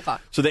about her? 8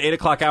 o'clock. So the 8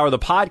 o'clock hour of the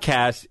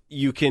podcast,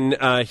 you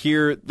can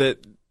hear that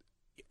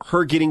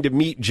her getting to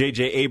meet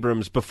J.J.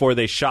 Abrams before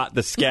they shot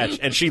the sketch.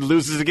 And she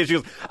loses again. She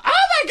goes, oh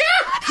my God!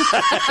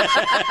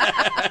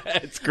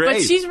 It's great.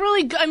 But she's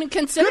really good. I mean,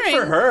 considering Good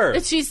for her.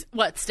 that she's,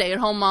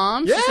 stay-at-home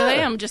mom? Yeah. She said,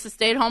 hey, I'm just a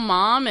stay-at-home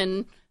mom,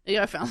 and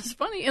I found this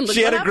funny. And look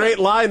she what had a great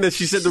happened. line that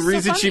she said the She's so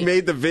reason she funny.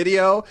 made the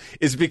video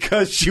is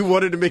because she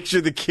wanted to make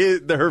sure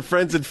that her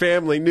friends and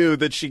family knew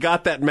that she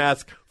got that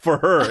mask for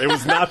her. It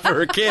was not for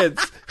her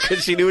kids,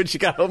 because she knew when she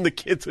got home the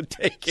kids would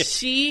take it.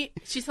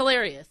 She's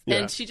hilarious, Yeah.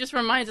 and she just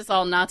reminds us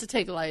all not to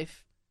take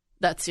life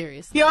that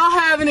seriously. Y'all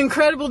have an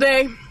incredible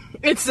day.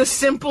 It's the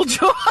simple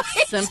joy.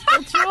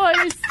 Simple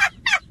joys.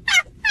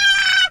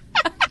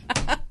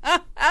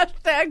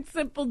 Hashtag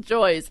simple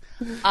joys.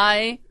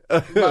 I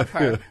love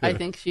her. I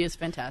think she is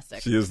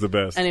fantastic. She is the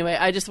best. Anyway,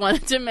 I just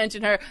wanted to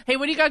mention her. Hey,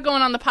 what do you got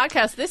going on the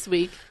podcast this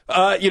week?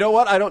 You know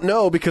what? I don't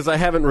know, because I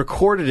haven't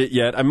recorded it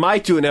yet. I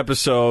might do an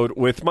episode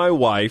with my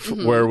wife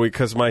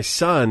because my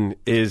son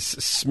is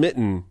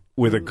smitten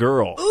with a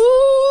girl.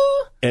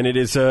 Ooh. And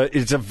it's a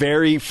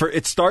very,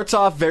 it starts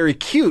off very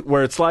cute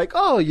where it's like,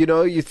 oh,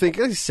 you think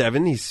he's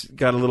 7, he's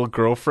got a little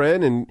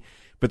girlfriend,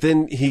 but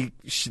then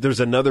there's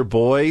another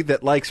boy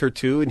that likes her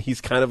too, and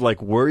he's kind of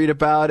like worried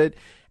about it.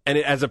 And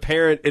as a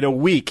parent, in a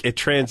week, it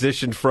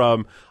transitioned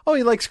from, oh,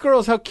 he likes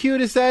girls, how cute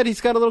is that?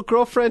 He's got a little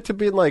girlfriend, to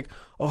being like,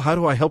 oh, how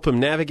do I help him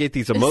navigate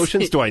these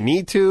emotions? Do I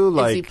need to?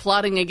 Like, is he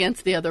plotting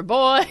against the other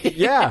boy?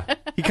 Yeah,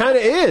 he kind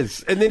of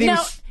is. And then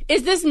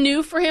is this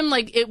new for him?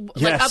 Like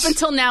up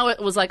until now, it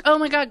was like, oh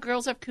my God,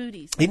 girls have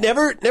cooties. He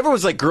never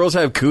was like, girls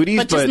have cooties,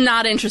 but just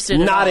not interested.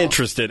 Not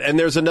interested. And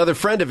there's another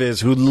friend of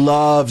his who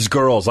loves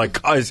girls,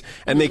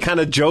 and they kind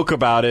of joke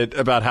about it,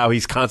 about how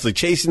he's constantly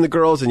chasing the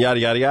girls and yada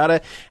yada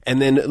yada.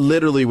 And then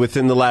literally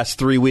within the last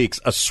 3 weeks,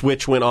 a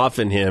switch went off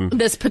in him.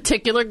 This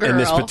particular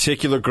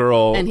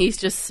girl, and he's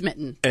just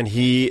smitten. And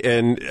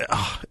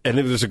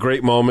it was a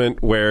great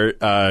moment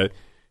where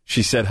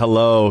she said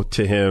hello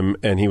to him,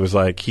 and he was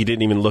like, he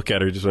didn't even look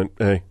at her, he just went,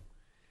 hey.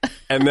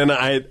 And then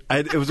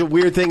it was a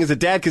weird thing as a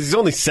dad, because he's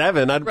only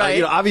 7.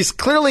 Obviously,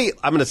 clearly,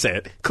 I'm going to say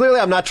it. Clearly,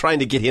 I'm not trying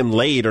to get him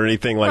laid or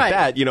anything like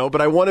that,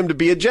 but I want him to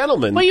be a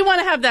gentleman. Well, you want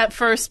to have that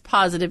first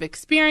positive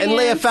experience. And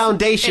lay a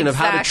foundation of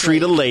how to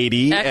treat a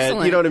lady. Excellent.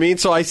 And, you know what I mean?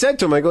 So I said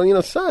to him, I go,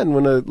 son,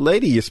 when a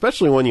lady,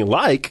 especially one you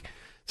like,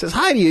 says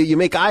hi to you, you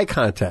make eye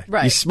contact.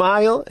 Right. You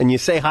smile and you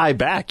say hi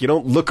back. You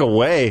don't look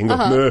away and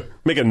go,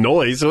 make a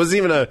noise. It wasn't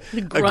even a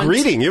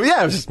greeting.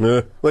 Yeah, it was just,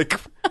 like,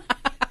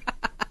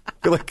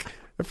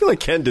 I feel like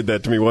Ken did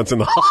that to me once in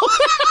the hall.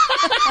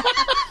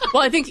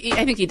 Well, I think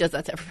he does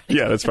that to everybody.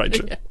 Yeah, that's probably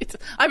true.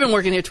 I've been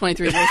working here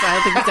 23 years, so I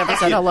don't think he's ever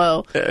said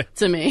hello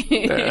to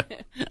me,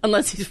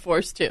 unless he's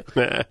forced to.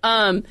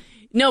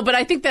 No, but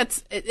I think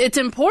it's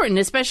important,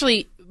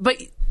 especially. But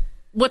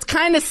what's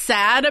kind of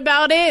sad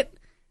about it,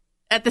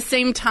 at the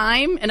same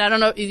time, and I don't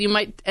know, you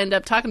might end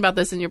up talking about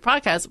this in your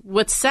podcast.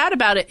 What's sad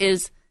about it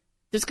is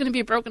there's going to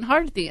be a broken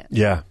heart at the end.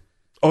 Yeah.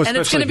 Oh, and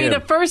it's going to be the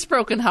first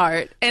broken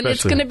heart, and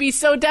it's going to be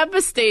so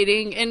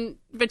devastating.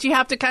 But you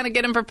have to kind of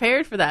get him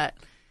prepared for that.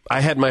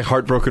 I had my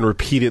heart broken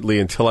repeatedly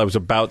until I was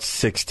about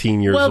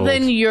 16 years old. Well,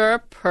 then you're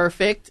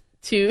perfect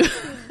to.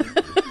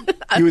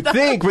 You would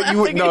think, but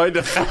you would know.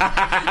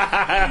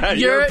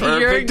 You're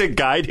perfect to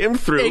guide him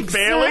through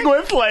failing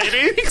with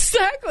ladies.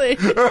 Exactly.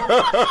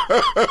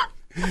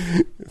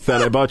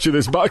 Then I bought you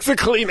this box of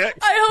Kleenex.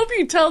 I hope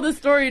you tell the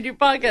story in your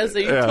podcast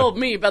that you told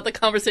me about the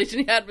conversation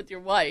you had with your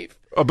wife.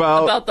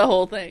 About the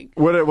whole thing.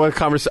 What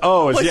conversation?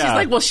 Oh, she's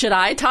like, well, should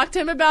I talk to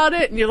him about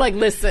it? And you're like,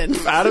 listen.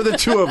 Out of the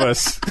two of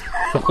us,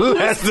 who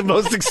has the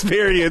most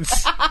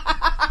experience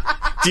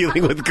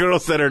dealing with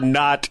girls that are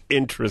not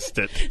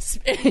interested?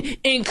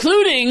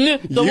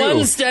 Including the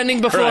one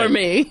standing before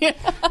me.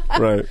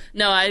 Right.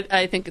 No,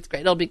 I think it's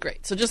great. It'll be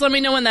great. So just let me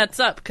know when that's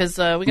up, because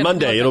we got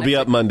Monday. It'll be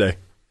up Monday.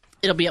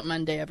 It'll be up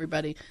Monday,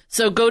 everybody.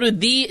 So go to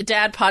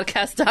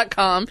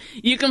thedadpodcast.com.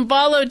 You can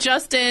follow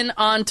Justin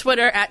on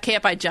Twitter at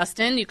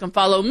KFIJustin. You can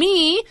follow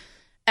me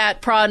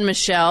at Prod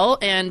Michelle.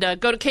 And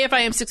go to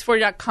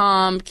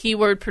KFIM640.com,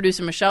 keyword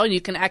producer Michelle.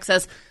 You can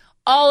access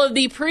all of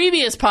the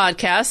previous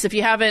podcasts. If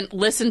you haven't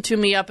listened to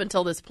me up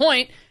until this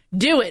point,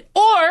 do it.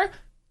 Or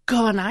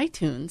go on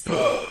iTunes.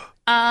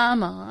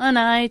 I'm on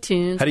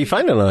iTunes. How do you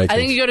find it on iTunes? I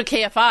think you go to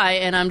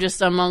KFI, and I'm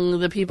just among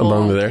the people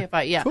on there.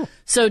 KFI. Yeah. Cool.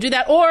 So do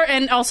that.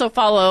 And also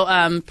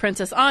follow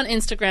Princess on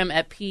Instagram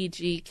at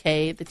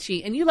PGK the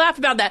Chi. And you laugh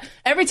about that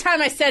every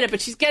time I said it, but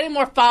she's getting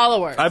more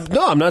followers.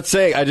 No, I'm not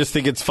saying. I just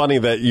think it's funny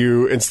that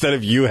instead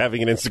of you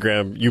having an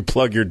Instagram, you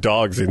plug your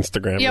dog's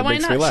Instagram. Yeah, why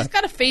makes not? Me laugh. She's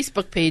got a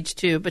Facebook page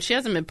too, but she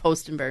hasn't been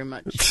posting very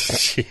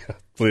much. Yeah.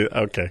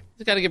 Okay.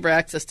 You've got to give her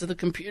access to the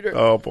computer.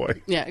 Oh,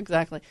 boy. Yeah,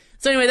 exactly.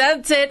 So anyway,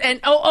 that's it.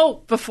 And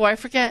before I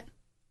forget,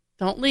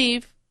 don't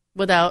leave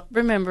without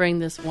remembering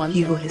this one.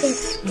 You was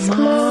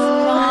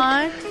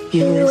smart.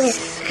 You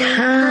was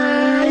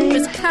kind. You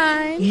was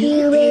kind.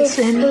 You was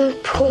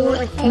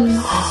important.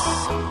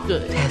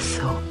 Good. That's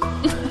so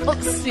good.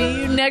 I'll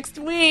see you next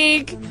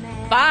week.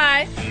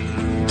 Bye.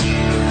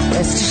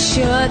 Rest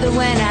assured that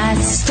when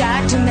I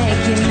start to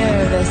make you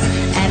nervous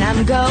and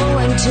I'm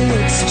going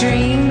to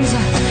extremes,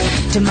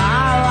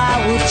 tomorrow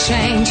I will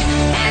change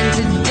and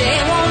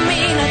today won't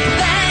mean a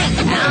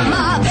thing. I'm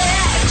a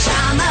bitch,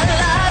 I'm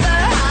a